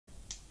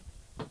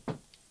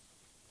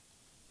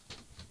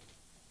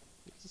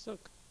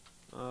suck.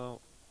 Oh.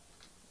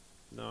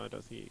 No, I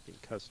don't think you can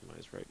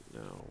customize right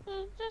now.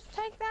 Just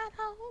take that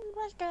home,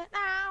 let's get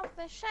out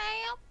the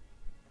shell.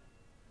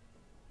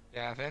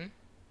 Gavin?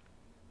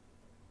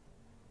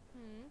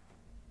 Hmm?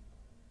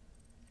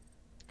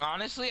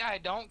 Honestly, I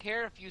don't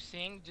care if you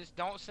sing, just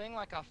don't sing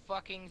like a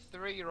fucking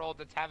 3-year-old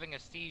that's having a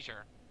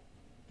seizure.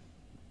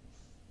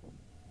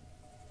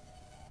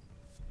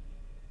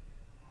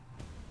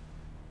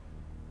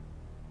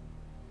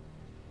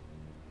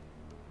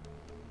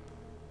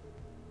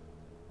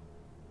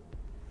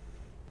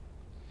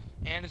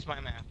 And it's my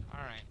map.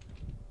 Alright.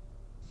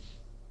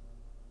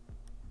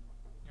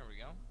 Here we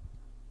go.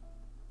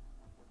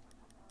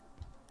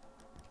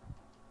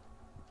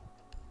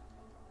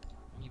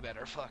 You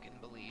better fucking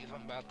believe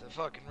I'm about to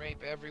fucking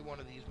rape every one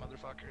of these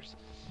motherfuckers.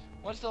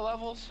 What's the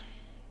levels?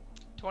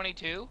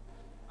 22.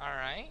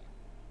 Alright.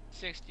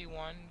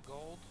 61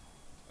 gold.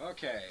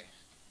 Okay.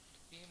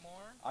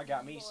 More. I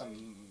got me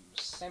some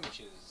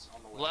sandwiches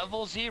on the way.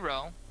 Level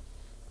 0.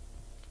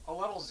 A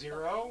level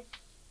 0?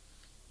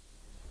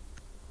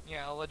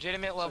 Yeah, a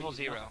legitimate level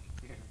 0.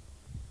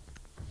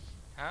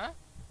 Huh?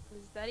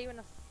 Is that even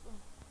a...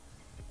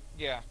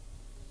 Yeah.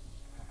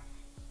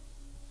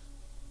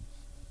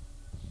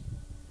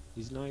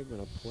 He's not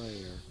even a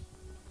player.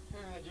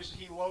 Just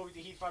he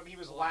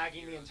was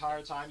lagging the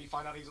entire time. You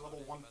find out he's a level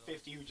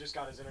 150 who just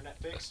got his internet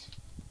fixed.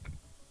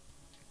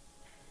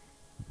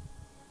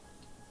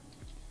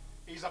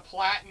 He's a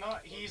platinum.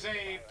 He's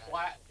a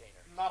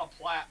not a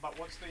plat, but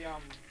what's the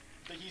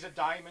he's a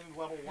diamond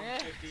level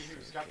 150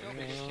 who's got the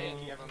biggest cake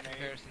he ever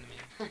made.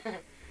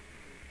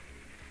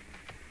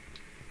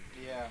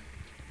 Yeah.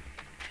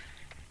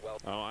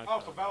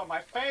 Oh, Favela,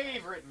 my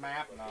favorite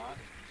map, not.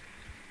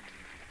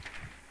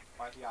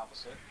 Quite the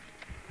opposite.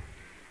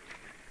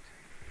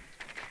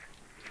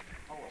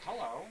 Oh, well,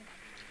 hello.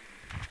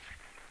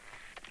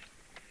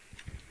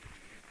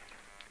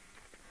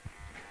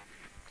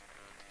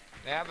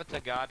 They have a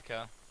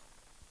Tagadka.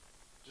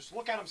 Just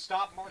look at him,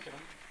 stop marking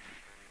him.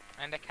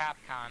 And a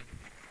Capcom.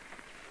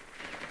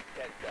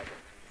 10 seconds.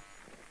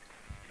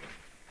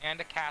 And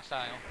a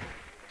Cassile.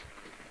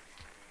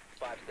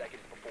 5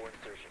 seconds before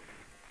insertion.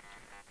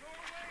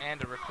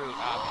 And a Recruit,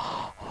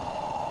 obviously.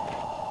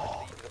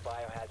 Proceed to the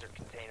biohazard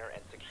container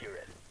and secure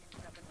it.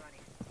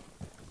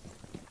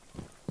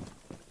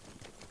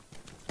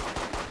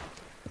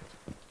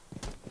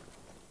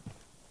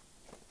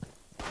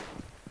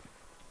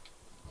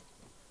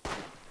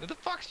 Who the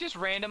fuck's just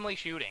randomly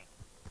shooting?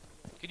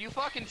 Could you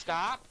fucking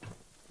stop?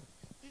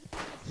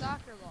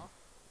 Soccer ball.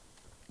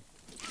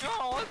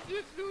 No, let's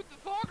just shoot the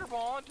soccer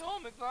ball and tell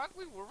them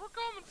exactly where we're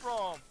coming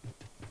from.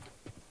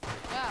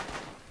 Yeah.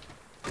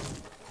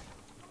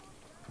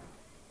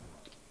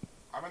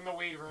 I'm in the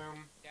weed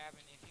room. Gavin,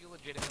 if you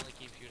legitimately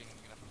keep shooting, I'm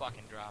gonna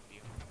fucking drop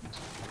you.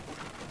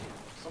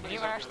 Somebody's Can you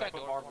up mash there, that they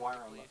put door barbed for wire me,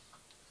 on please?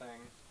 the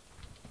thing.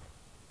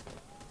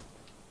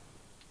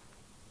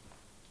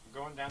 I'm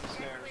going down the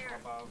stairs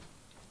from above.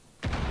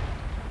 Thank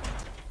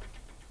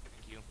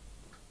you.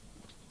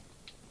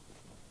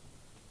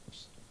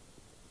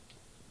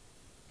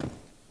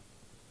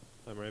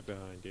 I'm right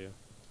behind you.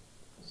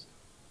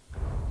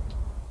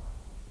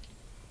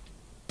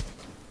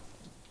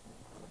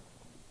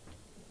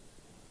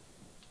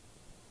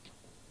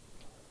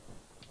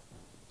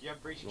 Do you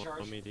have breach Want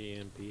charge? me to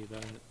EMP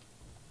that?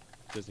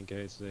 Just in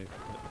case they...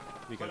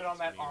 Put it on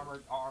that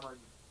armored.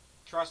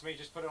 Trust me,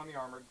 just put it on the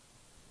armored.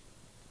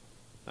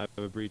 I have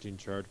a breaching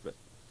charge, but...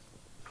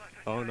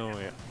 Oh no,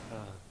 yeah.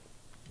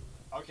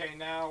 Okay,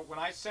 now, when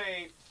I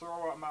say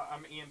throw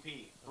EMP,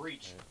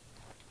 breach. Okay.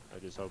 I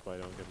just hope I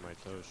don't get my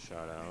toes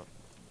shot out.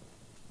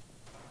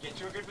 Get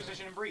to a good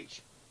position and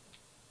breach.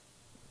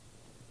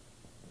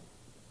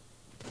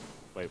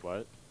 Wait,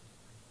 what?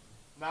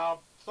 Now,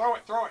 throw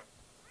it, throw it.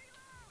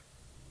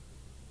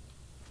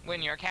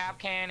 When you're cap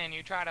can and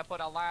you try to put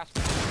a last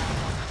on the door,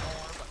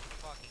 but you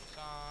fucking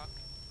suck.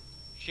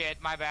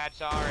 Shit, my bad,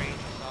 sorry.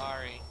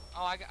 Sorry.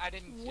 Oh, I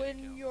didn't see When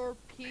you. your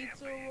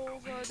pizza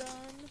rolls are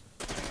done.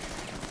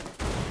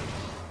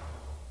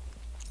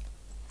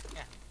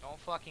 Yeah, don't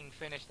fucking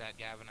finish that,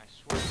 Gavin. I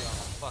swear to God,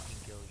 I'll fucking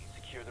kill you.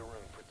 Secure the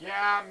room.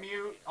 Yeah,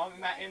 mute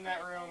in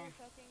that room.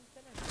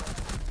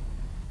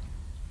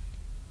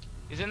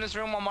 He's in this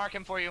room, I'll mark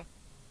him for you.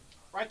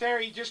 Right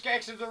there, he just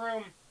exited the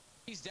room.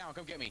 He's down,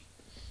 come get me.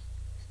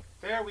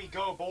 There we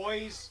go,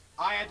 boys.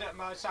 I had to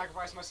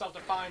sacrifice myself to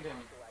find him.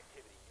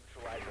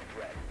 Neutralize the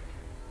threat.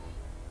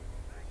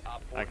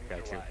 I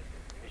got you.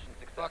 Mission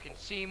successful. Fucking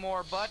see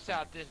more butts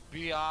out this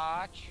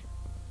biatch.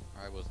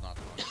 I was not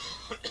the one to as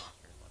much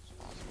as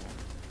possible.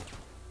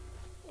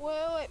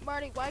 Wait,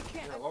 Marty, why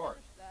can't Dear I Lord.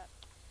 finish that?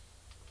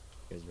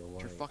 Because you're You're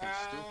white. fucking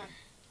stupid.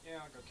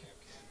 Yeah, okay.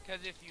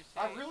 Because if you say...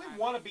 I really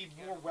want to be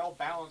more well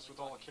balanced with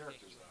all the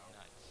characters, though.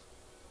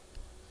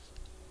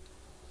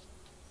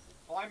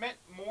 Well, I meant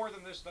more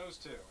than those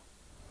two.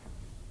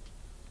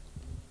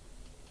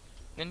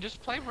 Then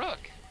just play Rook.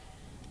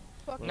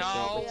 Fucking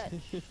No.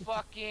 bitch.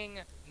 Fucking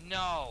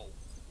no.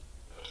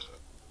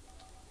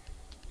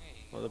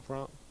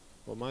 Well,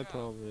 my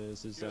problem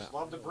is You that just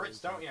love the I Brits, always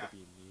don't have ya? to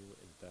be mute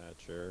and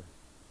Thatcher.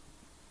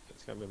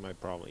 That's kind of been my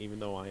problem. Even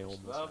though I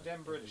almost Love have them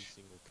every British.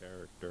 single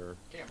character.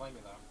 Can't blame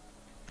you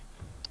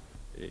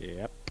though.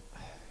 Yep.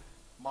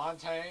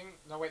 Montaigne?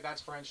 No wait,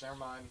 that's French. Never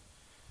mind.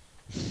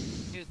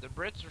 Dude, the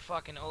Brits are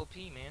fucking OP,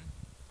 man.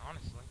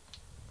 Honestly.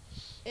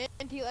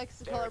 And he likes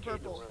the color Barricade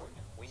the purple. room.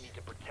 We need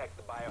to protect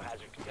the biohazard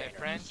Okay, container.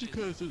 French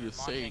because of the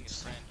Montaigne is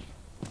Saints. French.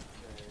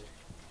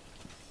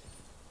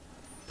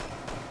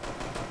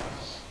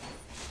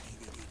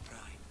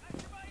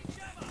 Is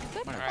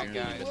that Alright, fucking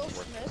guys. Will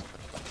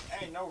Smith?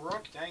 Hey, no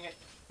rook. Dang it.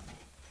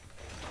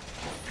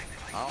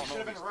 I You don't should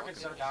have know. been rook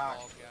instead of Balls,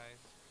 Doc.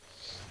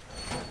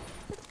 guys.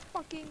 That's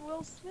fucking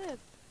Will Smith.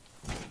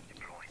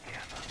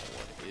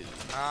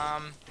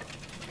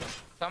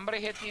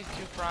 Somebody hit these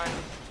two fronts.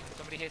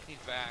 Somebody hit these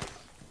backs.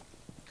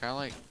 Kind of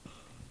like.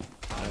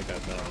 I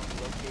got that.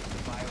 Locate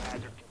the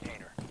biohazard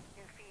container.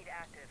 New feed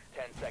active.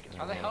 10 seconds.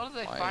 How the hell did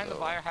they Why find the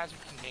though?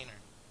 biohazard container?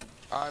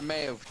 I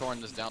may have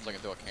torn this down so I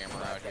can throw a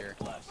camera out here.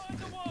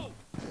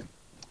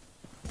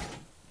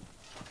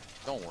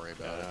 Don't worry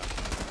about it.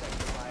 Protect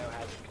the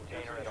biohazard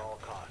container at all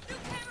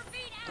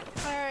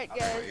costs. Alright, Okay,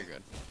 guys. you're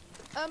good.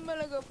 I'm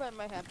gonna go find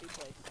my happy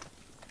place.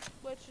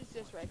 Which is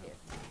just right here.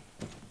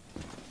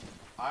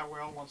 I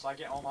will once I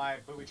get all my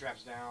booby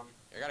traps down.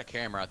 I got a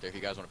camera out there if you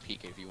guys want to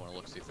peek it, if you want to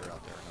look, see if they're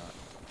out there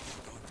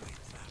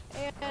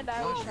or not. And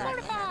I will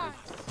try.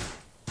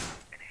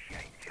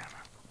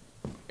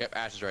 Yep,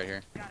 Ash is right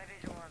here. Got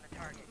a visual on the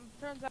target.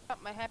 Turns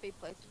out my happy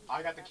place.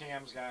 I got the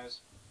cams,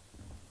 guys.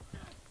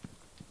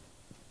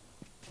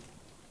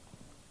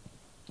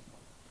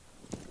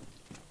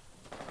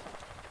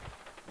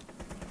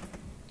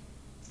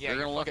 Yeah,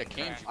 You're gonna look fucking at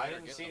cams. trash. You I better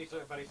didn't get see them.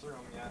 anybody through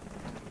them yet.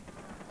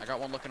 I got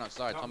one looking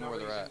outside. Tell me where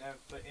they're nobody's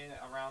at. in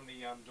around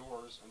the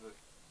doors and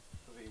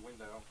the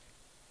window.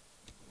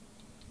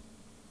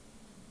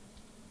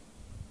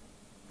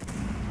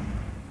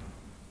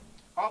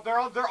 Oh,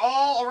 they're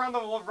all around the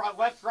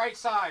left, right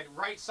side.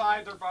 Right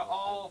side, they're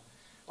all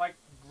like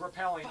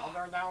repelling. Oh,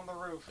 they're down the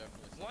roof.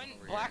 Definitely One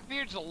over here.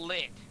 Blackbeard's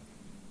lit.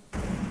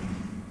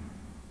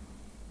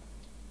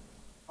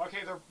 Okay,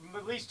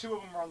 at least two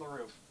of them are on the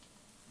roof.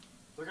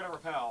 They're gonna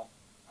repel.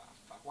 Oh,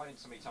 fuck, why didn't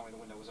somebody tell me the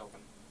window was open?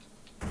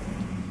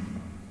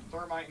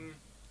 Thermiting.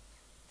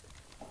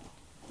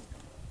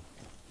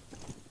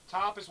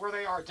 Top is where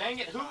they are. Dang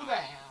it, who the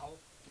hell?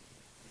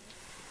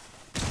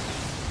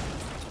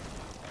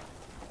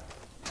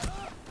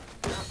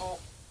 Careful.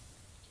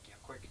 Get down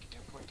quick, get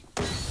down quick.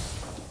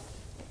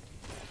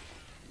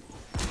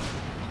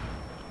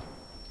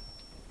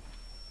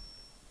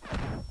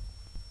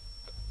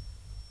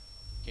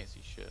 Can't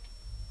see shit.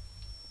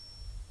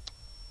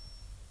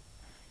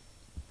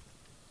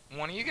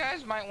 One of you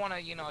guys might want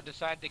to, you know,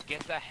 decide to get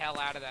the hell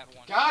out of that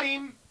one. Got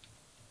him!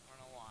 I don't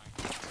know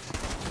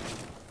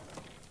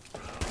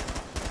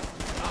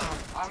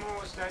why. I'm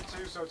almost dead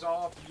too, so it's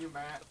all up to you,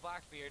 Matt. The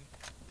Blackbeard.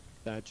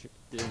 Thatcher.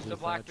 There's The a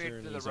Blackbeard Thatcher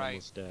and to the he's right.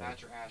 almost dead.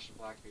 Thatcher, Ash, and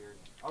Blackbeard.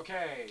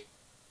 Okay.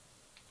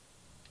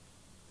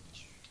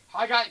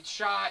 I got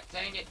shot,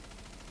 dang it.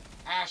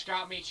 Ash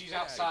got me, she's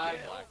outside.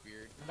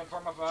 Blackbeard.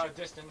 From a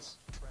distance.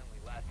 Friendly,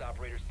 last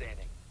operator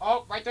standing.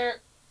 Oh, right there.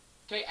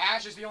 Okay,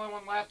 Ash is the only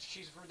one left.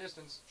 She's from a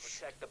distance.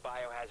 Protect the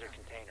biohazard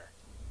container.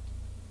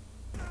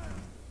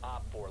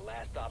 Op 4,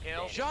 last stop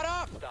Kill. standing. Shut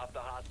up! Stop the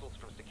hostiles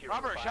from securing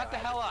Robert, the shut the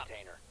hell biohazard up.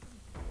 container.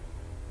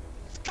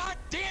 God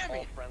damn All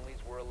it! friendlies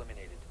were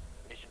eliminated.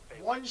 Mission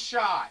failed. One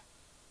shot.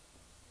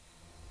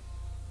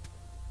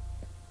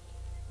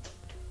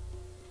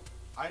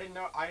 I didn't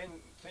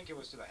think it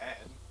was to the head.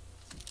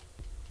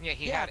 Yeah,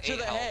 he Yeah, had to 8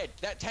 the health. head.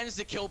 That tends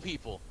to kill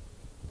people.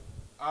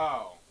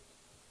 Oh.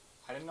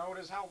 I didn't know what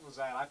his health was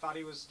at. I thought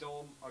he was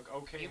still like,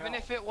 okay Even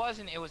health. if it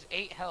wasn't, it was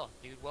 8 health,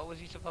 dude. What was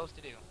he supposed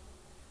to do?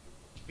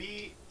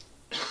 Be...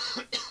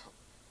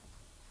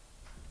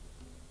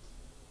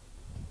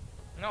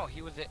 No,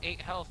 he was at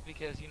 8 health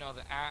because, you know,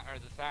 the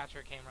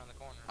Thatcher came around the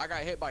corner. I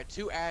got hit by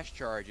 2 Ash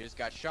charges,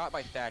 got shot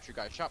by Thatcher,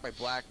 got shot by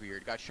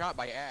Blackbeard, got shot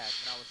by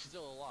Ash, and I was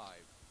still alive.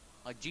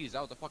 Like, geez,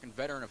 I was a fucking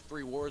veteran of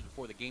 3 wars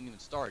before the game even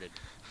started.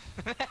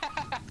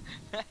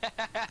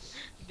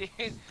 Dude,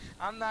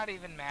 I'm not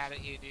even mad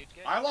at you, dude.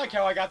 Good I like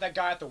how I got that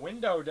guy at the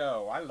window,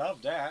 though. I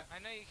love that. I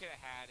know you could have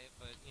had it,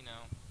 but, you know.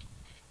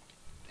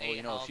 Well,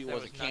 you know, if she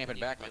wasn't camping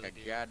back like a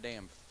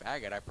goddamn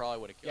faggot, I probably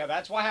would have killed Yeah,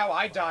 that's why how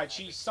I died.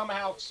 She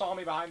somehow saw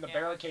me behind the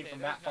barricade from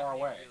that far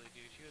away. Really,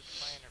 dude. She was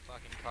playing her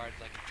fucking cards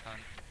like a cunt.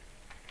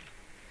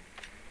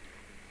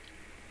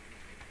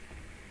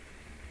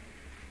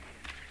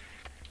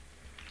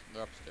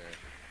 They're upstairs.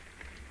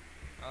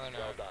 Oh, they're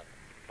Well not. done.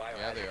 Biohazard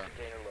Yeah, they are.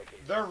 container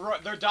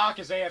located. Their dock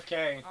is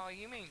AFK. Oh,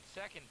 you mean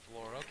second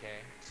floor, okay.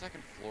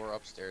 Second floor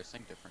upstairs,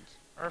 same difference.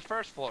 Or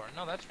first floor.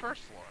 No, that's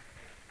first floor.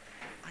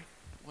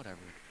 Whatever.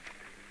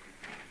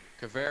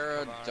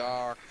 Kavera, Kavara.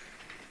 Doc.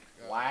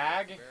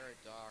 Lag? Kavera,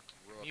 Doc,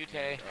 Rook, Mute.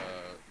 and,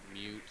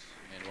 Mute,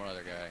 and one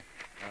other guy.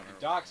 I don't remember.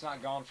 Doc's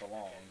not gone for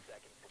long. 10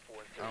 seconds before I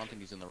don't insertion.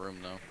 think he's in the room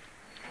though.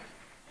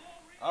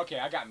 Okay,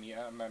 I got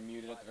I'm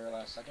muted at the very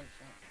last second.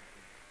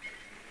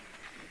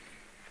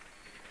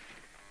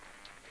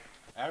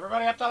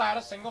 Everybody up the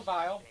ladder, single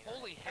file.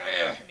 Holy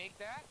hell, did you make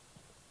that?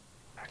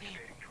 Damn.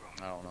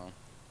 I don't know.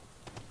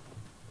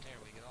 There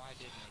we go. I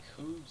did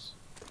make Who's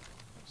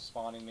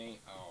spawning me?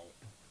 Oh.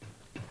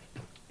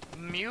 it.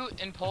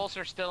 Mute and Pulse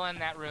are still in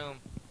that room.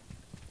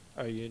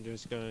 Are you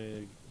just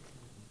gonna?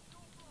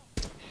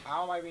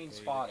 How am I being Okay,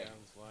 your spotted?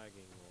 account's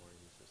lagging more.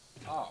 He's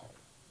just. Oh.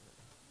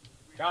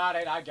 Got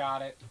it, I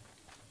got it.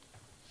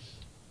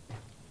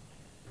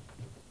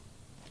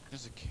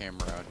 There's a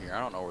camera out here. I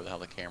don't know where the hell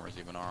the cameras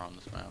even are on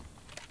this map.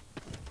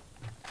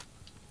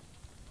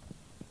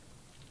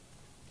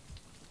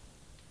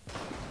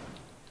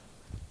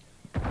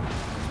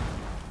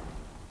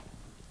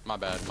 My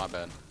bad, my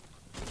bad.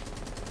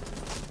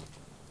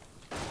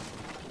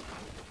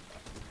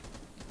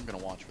 I'm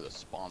gonna watch for the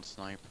spawn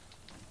snipe.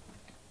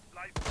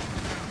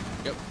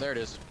 Yep, there it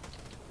is.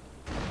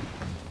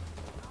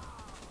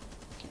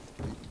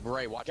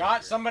 Ray, watch.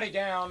 Got somebody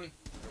down. Here,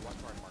 watch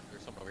Mark.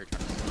 There's someone over here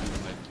trying to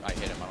snipe. I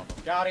hit him. I don't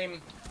know. Got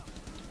him.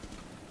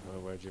 Oh,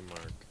 where'd you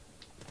mark?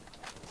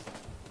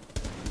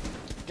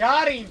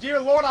 Got him! Dear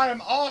Lord, I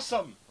am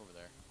awesome! Over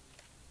there.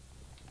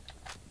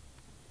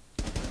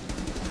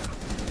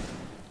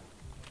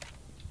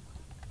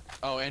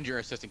 Oh, and your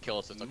assistant kill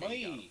assist. Okay,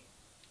 you got him. Me.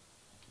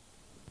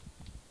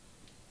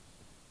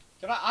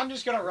 I'm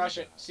just gonna rush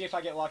it, see if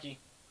I get lucky.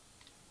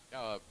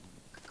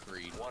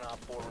 Creed. 1 op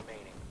 4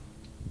 remaining.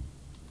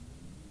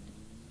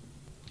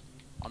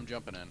 I'm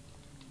jumping in.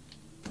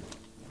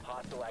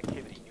 Hostile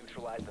activity.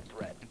 Neutralize the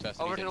threat.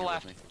 Contestant, Over he's to in the here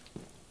left. with me.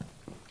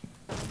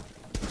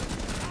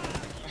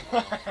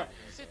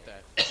 Sit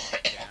that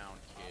fuck down,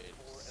 kid.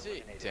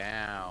 Sit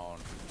down.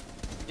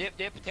 Dip,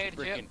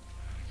 potato chip. Freaking,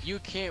 you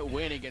can't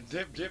win against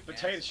Dip,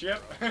 potato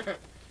chip.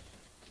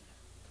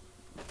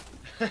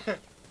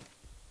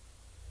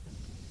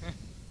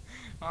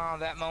 Oh,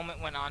 that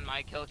moment when on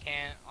my kill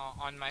can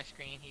on my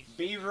screen, he's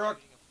B-Rook,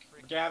 shooting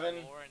a freaking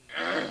Gavin. floor and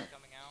nothing's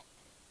coming out.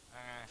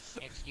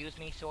 Excuse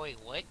me, soy,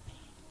 what?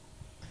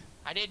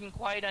 I didn't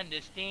quite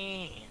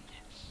understand.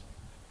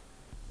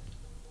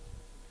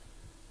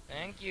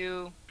 Thank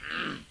you.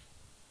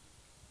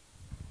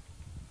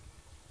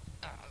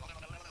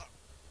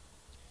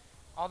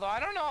 Although I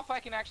don't know if I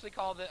can actually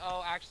call the.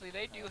 Oh, actually,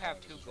 they do have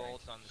 2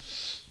 golds on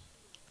this.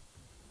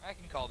 I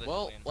can call this.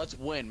 Well, win. let's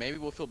win. Maybe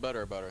we'll feel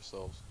better about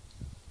ourselves.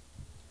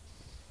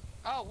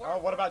 Oh, Oh,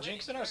 what about winning.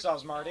 jinxing There's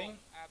ourselves, Marty? No,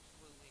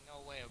 absolutely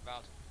no way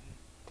about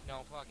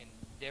no fucking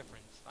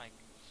difference. Like,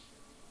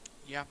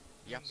 Yeah.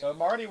 So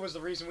Marty was the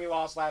reason we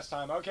lost last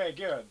time. Okay,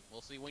 good.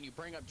 Well, see, when you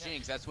bring up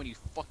Jinx, that's when you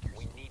fuck We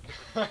yourself. need to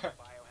protect the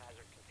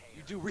biohazard container.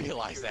 You do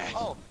realize that.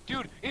 oh,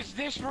 dude, it's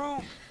this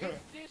room. It's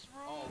this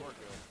room. Oh, we're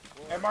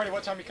good. Hey Marty,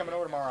 what time you coming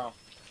over tomorrow?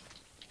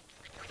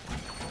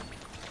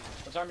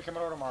 What time you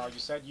coming over tomorrow? You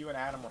said you and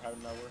Adam were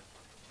heading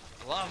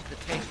over. Love the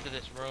taste of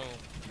this room.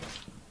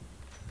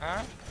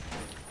 Huh?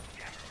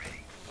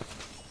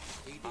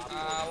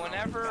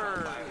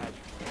 Whenever,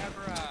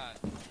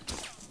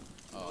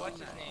 what's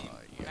his name?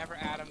 Yeah. Whenever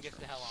Adam gets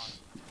the hell on,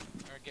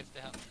 or gets the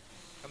hell,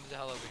 comes the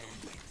hell over here.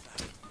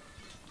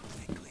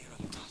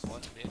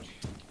 What, bitch?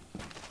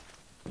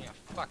 Yeah,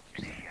 fuck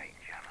yourself.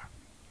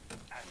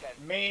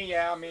 Me,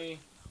 yeah, me.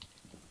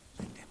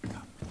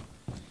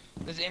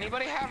 Does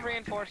anybody have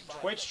reinforced?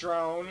 Twitch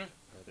drone.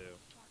 I do.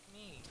 Fuck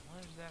me.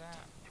 Where's that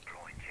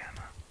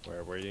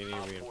at? Where do you need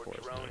Op 4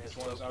 drone reinforcements? has This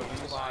one's located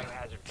the over.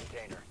 biohazard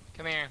container.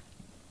 Come here.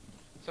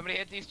 Somebody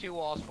hit these 2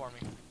 walls for me.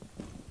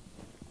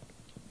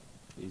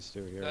 These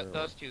 2 here.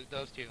 Those two.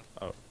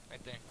 Oh.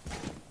 Right there.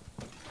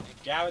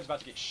 Gavin's about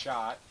to get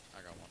shot.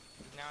 I got one.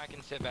 Now I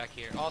can sit back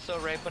here. Also,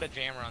 Ray, put a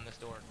jammer on this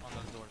door, on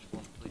those doors for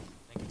me, please.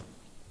 Thank you.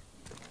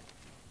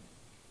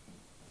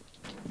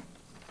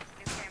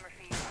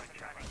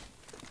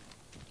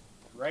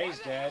 Ray's Why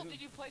the dead. hell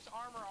did you place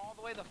armor all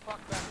the way the fuck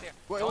back there?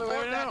 Wait, don't wait,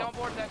 board wait, that, no. don't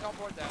board that, don't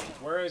board that.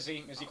 Where is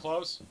he? Is he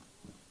close?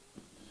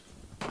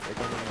 They're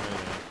coming right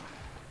now.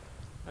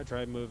 I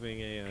tried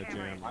moving a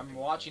jam. I'm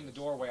watching the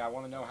doorway. I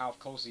want to know how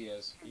close he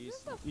is.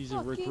 He's a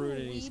recruit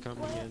and he's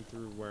coming in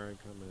through where I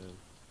come in.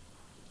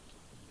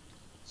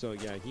 So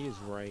yeah, he is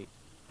right.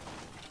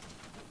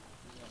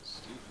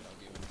 Stupid, I'll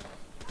give him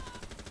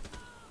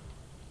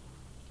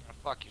Oh,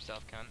 fuck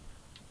yourself, cunt.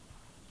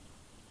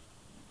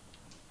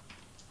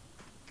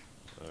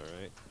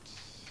 Alright.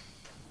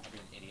 I'll be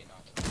an idiot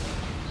not to.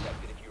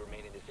 Protected if you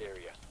remain in this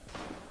area.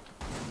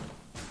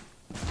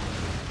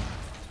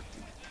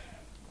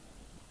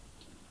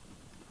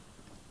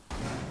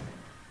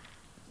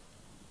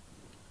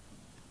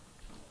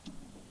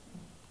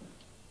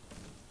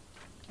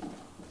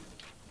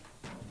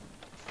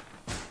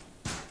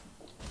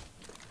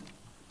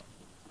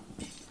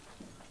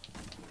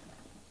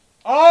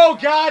 Oh,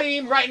 got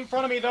him! Right in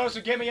front of me, those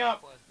who get me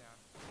up. Close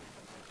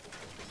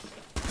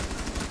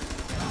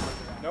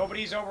down.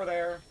 Nobody's over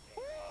there.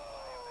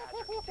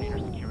 Biohazard container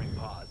securing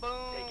pods.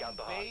 Take out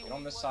the Boom, hostile. Get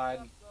on this baby, side.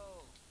 let's go.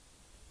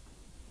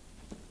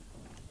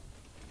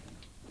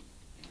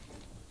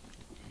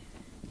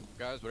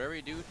 Guys, whatever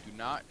you do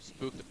not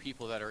spook the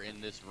people that are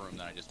in this room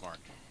that I just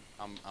marked.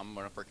 I'm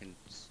gonna freaking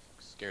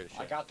scare the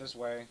shit I got this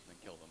way. and then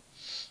kill them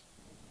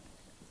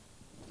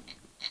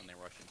when they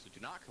rush in. So do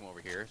not come over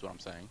here, is what I'm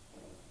saying.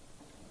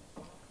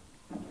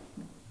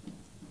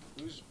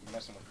 Who's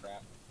messing with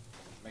crap?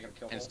 Making a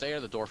kill And hole? stay out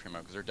of the door frame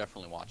because they're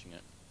definitely watching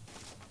it.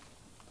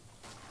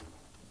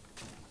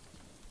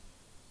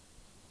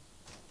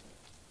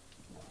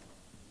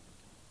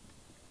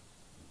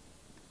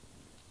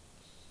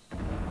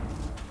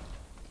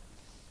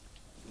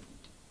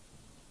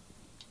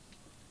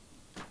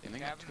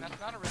 Gavin, that's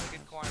not a really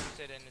good corner to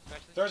sit in,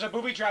 especially. There's a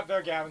booby trap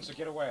there, Gavin, so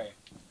get away.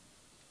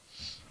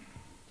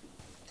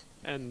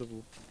 And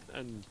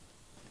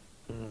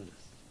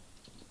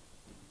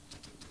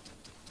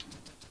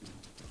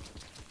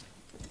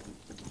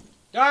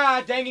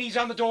Ah, dang it, he's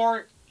on the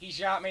door. He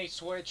shot me,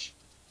 switch.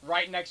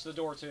 Right next to the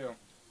door, too.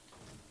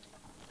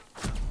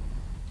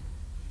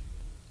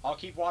 I'll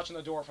keep watching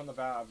the door from the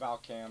Val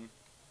cam.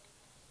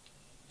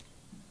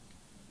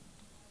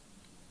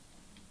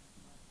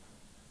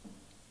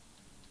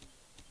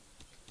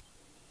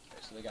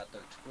 Okay, so they got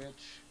their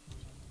Twitch.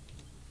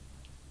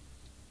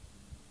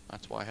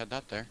 That's why I had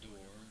that there. Door.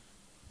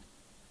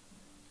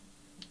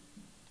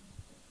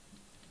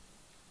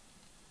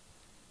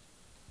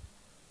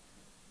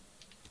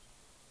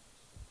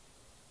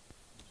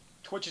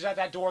 Twitch is at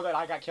that door that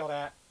I got killed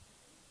at.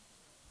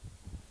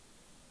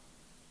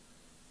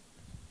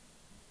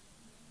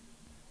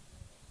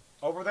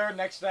 Over there,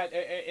 next to that,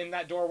 in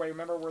that doorway.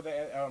 Remember where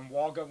the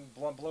wall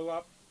blew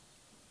up?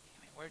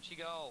 Damn it, where'd she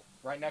go?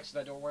 Right next to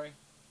that doorway.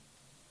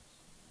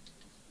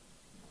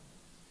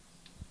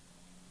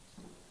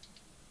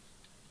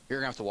 You're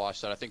gonna have to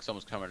watch that. I think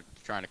someone's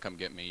trying to come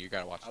get me. You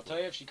gotta watch. I'll tell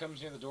you if she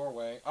comes near the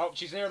doorway. Oh,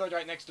 she's there,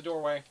 right next to the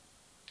doorway.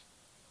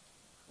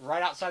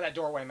 Right outside that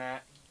doorway,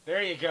 Matt.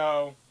 There you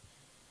go.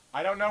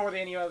 I don't know where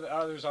any of the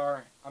others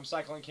are. I'm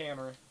cycling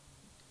camera.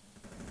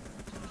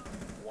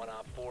 1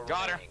 op 4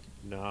 Got her.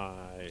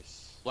 remaining.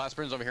 nice. Last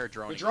sprint's over here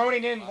droning. They're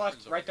droning in Last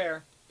left, sprint's over right here.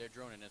 there. They're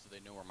droning in, so they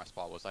know where my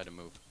spot was. I had to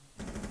move.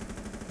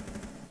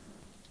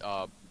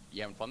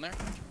 You having fun there?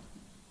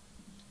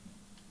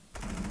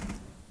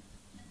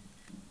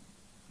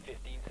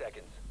 15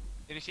 seconds.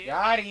 Did you see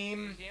Got him? Did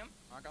him. you see him?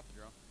 I got the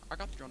drone. I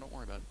got the drone. Don't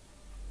worry about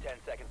it. 10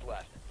 seconds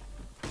left.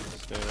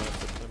 Stay up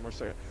for 10 more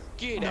seconds.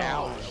 Get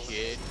out,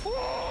 kid. Woo!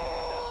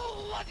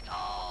 Let's go!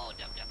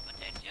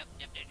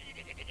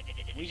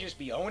 We just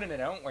be owning it,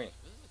 don't we?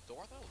 This is a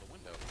door. I thought it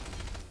was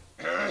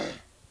a window.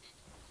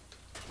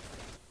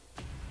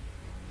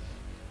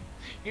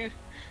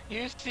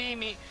 You see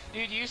me,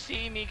 dude, you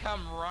see me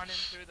come running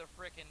through the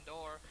frickin'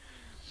 door.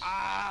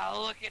 Ah,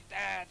 look at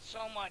that,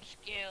 so much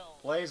skill.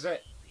 Blaze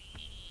it.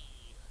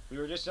 We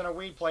were just in a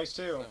weed place,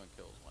 too. 7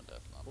 kills, 1 death.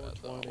 Not bad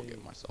though. I will 420.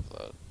 give myself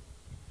that.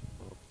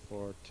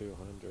 For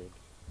 200.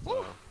 Woo!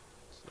 So,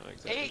 it's not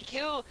exactly. 8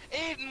 kill,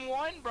 8 and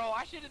 1, bro.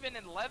 I should have been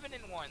 11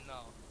 and 1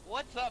 though.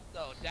 What's up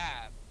though,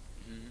 Dab?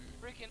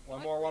 Freaking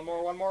One what? more.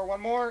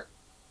 One more.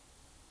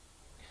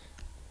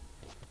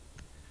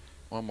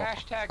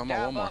 Hashtag Come on,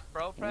 dab one more. up,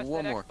 bro. Press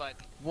One that more. X button.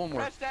 One more.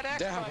 Press that X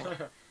Dab button. up.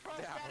 Press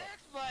Dab that up.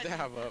 X button.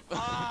 Dab up. Oh, Dab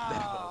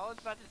I up. was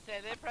about to say,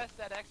 they press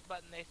that X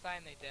button, they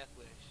sign their death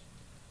wish.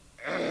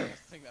 I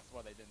think that's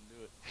why they didn't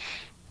do it.